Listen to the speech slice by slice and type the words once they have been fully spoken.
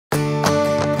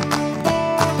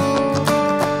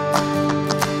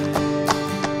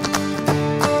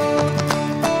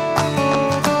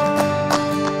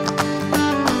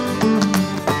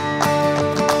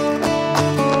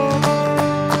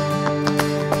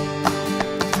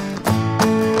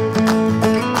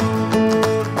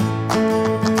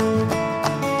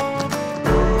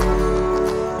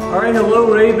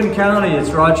Hello Rabun County,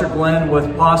 it's Roger Glenn with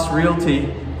POS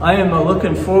Realty. I am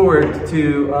looking forward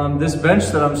to this bench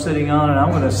that I'm sitting on, and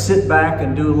I'm going to sit back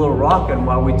and do a little rocking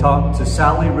while we talk to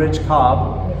Sally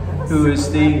Rich-Kolb, who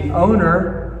is the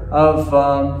owner of,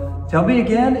 tell me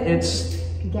again, it's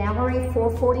Gallery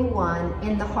 441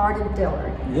 in the heart of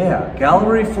Dillard. Yeah,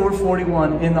 Gallery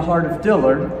 441 in the heart of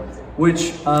Dillard,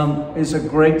 which is a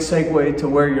great segue to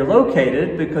where you're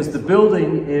located, because the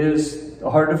building is the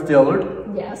heart of Dillard.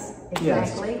 Yes,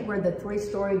 exactly. Yes. We're the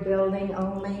three-story building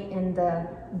only in the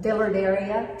Dillard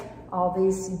area. All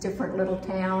these different little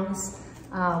towns,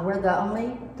 we're the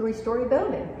only three-story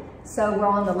building. So we're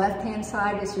on the left-hand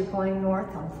side as you're going north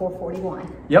on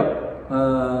 441. Yep.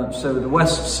 So the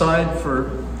west side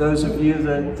for those of you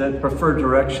that prefer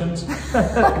directions.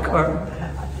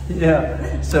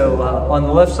 Yeah. So on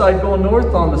the left side going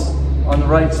north, on the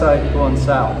right side going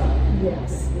south.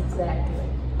 Yes, exactly.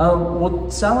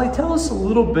 Well, Sally, tell us a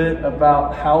little bit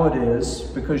about how it is,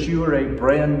 because you are a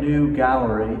brand new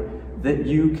gallery, that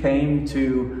you came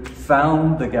to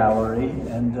found the gallery,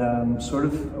 and sort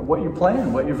of what your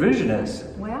plan, what your vision is.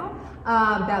 Well,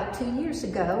 about 2 years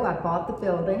ago, I bought the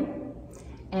building,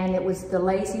 and it was the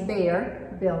Lazy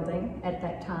Bear building at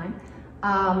that time.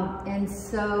 And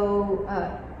so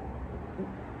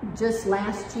just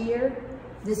last year,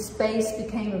 this space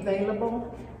became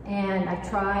available, and I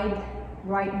tried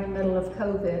right in the middle of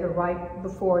COVID, or right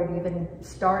before it even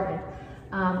started,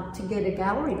 to get a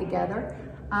gallery together.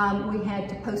 We had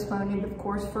to postpone it, of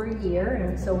course, for a year,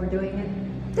 and so we're doing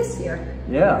it this year.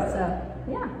 Yeah.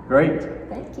 So, yeah. Great.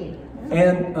 Thank you. Yeah.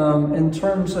 And in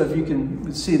terms of, you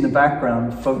can see in the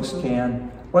background, folks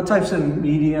can, what types of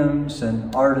mediums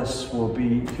and artists will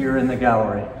be here in the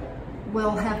gallery?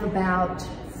 We'll have about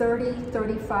 30,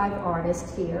 35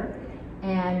 artists here.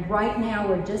 And right now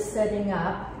we're just setting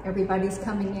up. Everybody's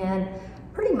coming in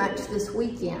pretty much this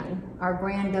weekend. Our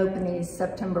grand opening is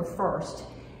September 1st.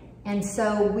 And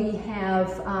so we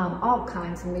have all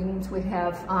kinds of mediums. We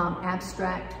have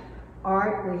abstract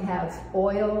art, we have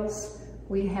oils,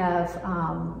 we have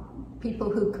people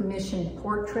who commission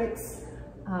portraits.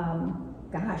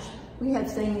 Gosh, we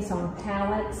have things on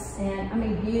palettes, and I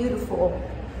mean, beautiful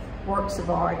works of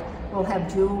art. We'll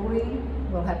have jewelry,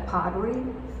 we'll have pottery.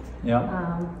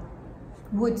 Yeah.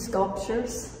 Wood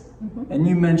sculptures. Mm-hmm. And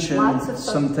you mentioned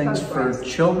some things for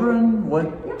children. What?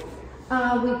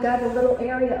 Yeah. We've got a little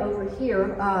area over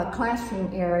here, classroom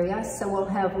area, so we'll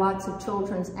have lots of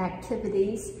children's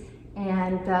activities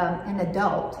and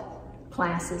adult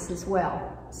classes as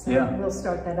well. So yeah. We'll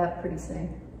start that up pretty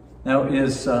soon. Now,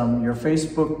 is your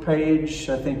Facebook page,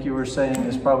 I think you were saying,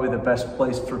 is probably the best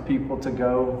place for people to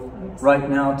go right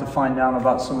now to find out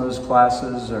about some of those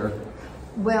classes, or?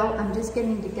 Well, I'm just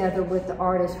getting together with the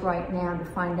artists right now to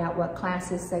find out what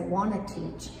classes they want to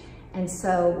teach. And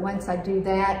so once I do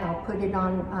that, I'll put it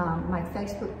on my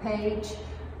Facebook page.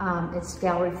 It's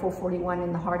Gallery 441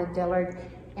 in the heart of Dillard.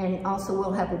 And also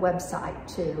we'll have a website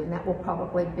too, and that will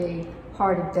probably be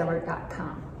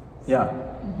heartofdillard.com. Yeah,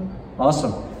 mm-hmm.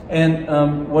 Awesome.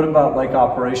 And what about like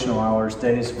operational hours,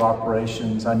 days of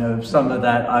operations? I know some of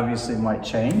that obviously might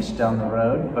change down the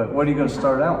road, but what are you going to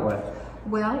start out with?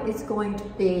 Well, it's going to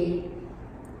be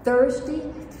Thursday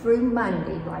through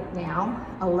Monday right now,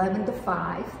 11 to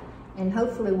 5. And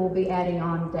hopefully we'll be adding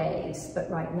on days,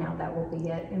 but right now that will be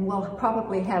it. And we'll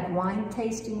probably have wine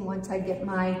tasting once I get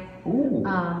my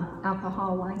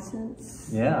alcohol license.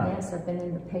 Yeah. Yes, I've been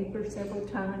in the paper several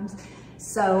times.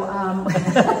 So,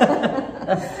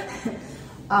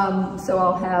 so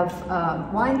I'll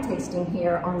have wine tasting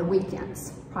here on the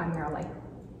weekends, primarily.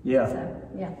 Yeah. So,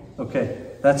 yeah.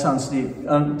 Okay, that sounds neat.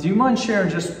 Do you mind sharing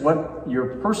just what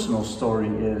your personal story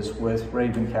is with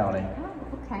Rabun County?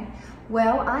 Oh, okay.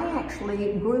 Well, I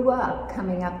actually grew up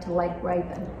coming up to Lake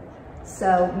Rabun.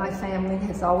 So my family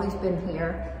has always been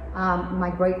here. My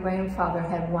great-grandfather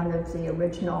had one of the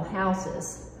original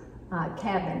houses,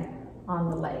 cabin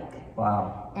on the lake.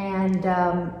 Wow. And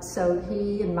so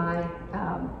he and my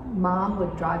mom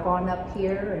would drive on up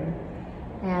here,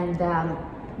 and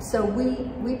so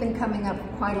we've been coming up for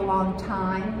quite a long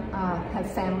time, have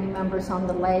family members on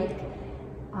the lake.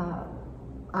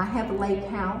 I have a lake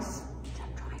house, which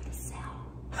I'm trying to sell.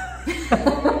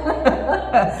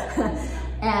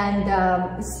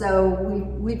 And so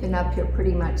we've been up here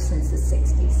pretty much since the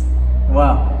 60s.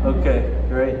 Wow, okay,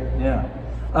 great, yeah.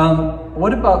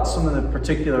 What about some of the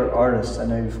particular artists? I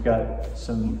know you've got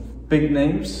some big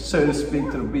names, so to speak,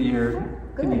 that'll be here.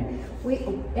 Good.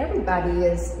 Everybody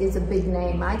is a big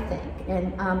name, I think,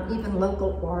 and even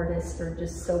local artists are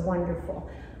just so wonderful.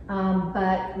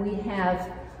 But we have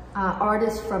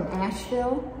artists from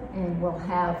Asheville, and we'll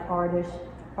have artists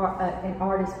an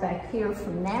artist back here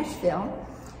from Nashville.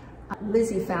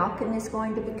 Lizzie Falcon is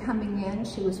going to be coming in.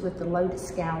 She was with the Lotus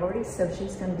Gallery, so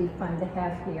she's going to be fun to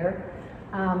have here.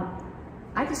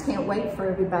 I just can't wait for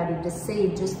everybody to see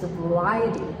just the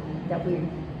variety that we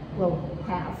will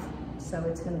have. So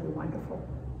it's going to be wonderful.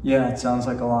 Yeah, it sounds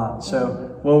like a lot.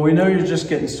 So, well, we know you're just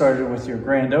getting started with your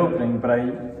grand opening, but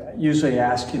I usually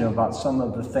ask, about some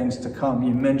of the things to come.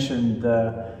 You mentioned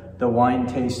the wine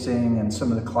tasting and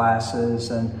some of the classes,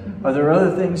 and are there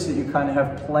other things that you kind of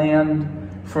have planned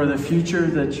for the future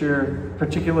that you're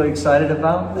particularly excited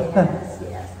about? Yes,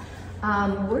 yes.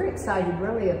 We're excited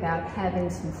really about having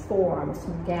some forums,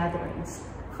 some gatherings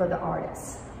for the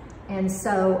artists. And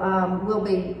so we'll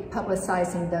be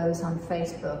publicizing those on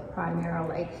Facebook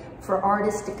primarily for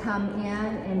artists to come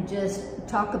in and just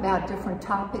talk about different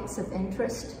topics of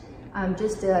interest,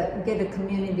 just to get a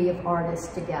community of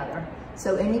artists together.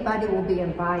 So anybody will be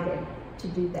invited to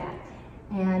do that.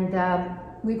 And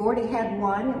we've already had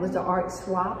one. It was an art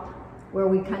swap where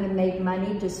we kind of made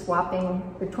money just swapping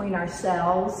between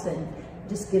ourselves and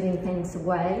just giving things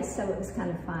away, so it was kind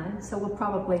of fun. So we'll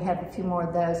probably have a few more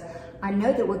of those. I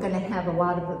know that we're going to have a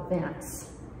lot of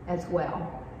events as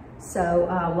well. So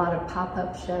a lot of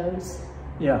pop-up shows.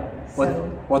 Yeah.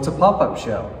 What's a pop-up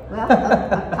show? Well,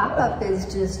 a pop-up is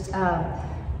just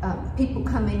people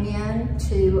coming in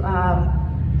to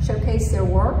showcase their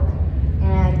work,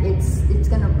 and it's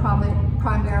going to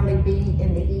primarily be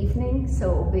in the evening,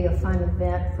 so it will be a fun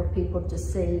event for people to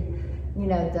see,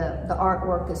 the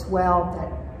artwork as well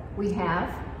that we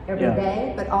have every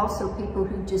day, but also people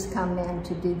who just come in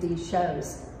to do these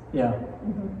shows. Yeah.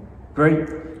 Great.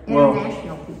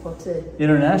 International people too.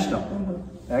 International.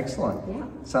 Excellent. Yeah.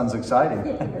 Sounds exciting.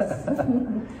 Yes.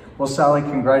 Well, Sally,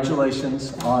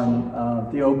 congratulations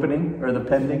on the opening, or the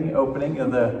pending opening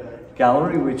of the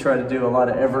gallery. We try to do a lot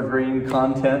of evergreen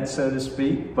content, so to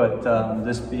speak, but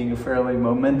this being a fairly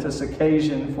momentous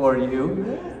occasion for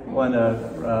you, I want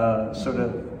to sort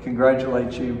of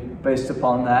congratulate you based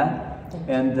upon that.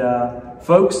 And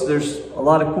folks, there's a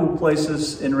lot of cool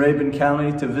places in Rabun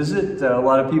County to visit. A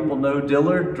lot of people know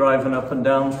Dillard, driving up and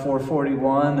down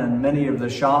 441, and many of the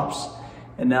shops.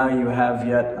 And now you have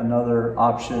yet another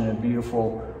option, a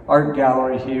beautiful art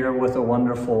gallery here with a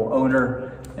wonderful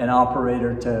owner and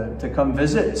operator to come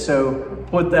visit. So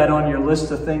put that on your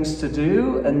list of things to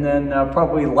do, and then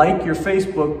probably like your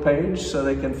Facebook page so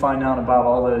they can find out about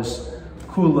all those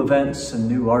cool events and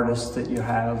new artists that you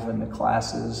have, and the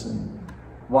classes and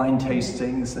wine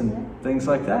tastings and things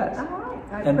like that. All right,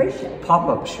 I and appreciate it.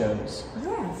 Pop-up shows.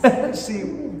 Yes. See,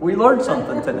 we learned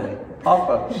something today.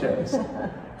 Pop-up shows.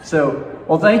 So,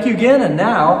 well, thank you again. And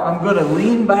now I'm going to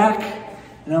lean back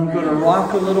and I'm going to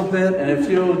rock a little bit. And if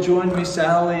you'll join me,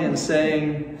 Sally, in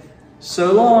saying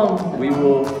so long, we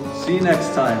will see you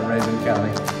next time, Rabun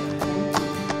County.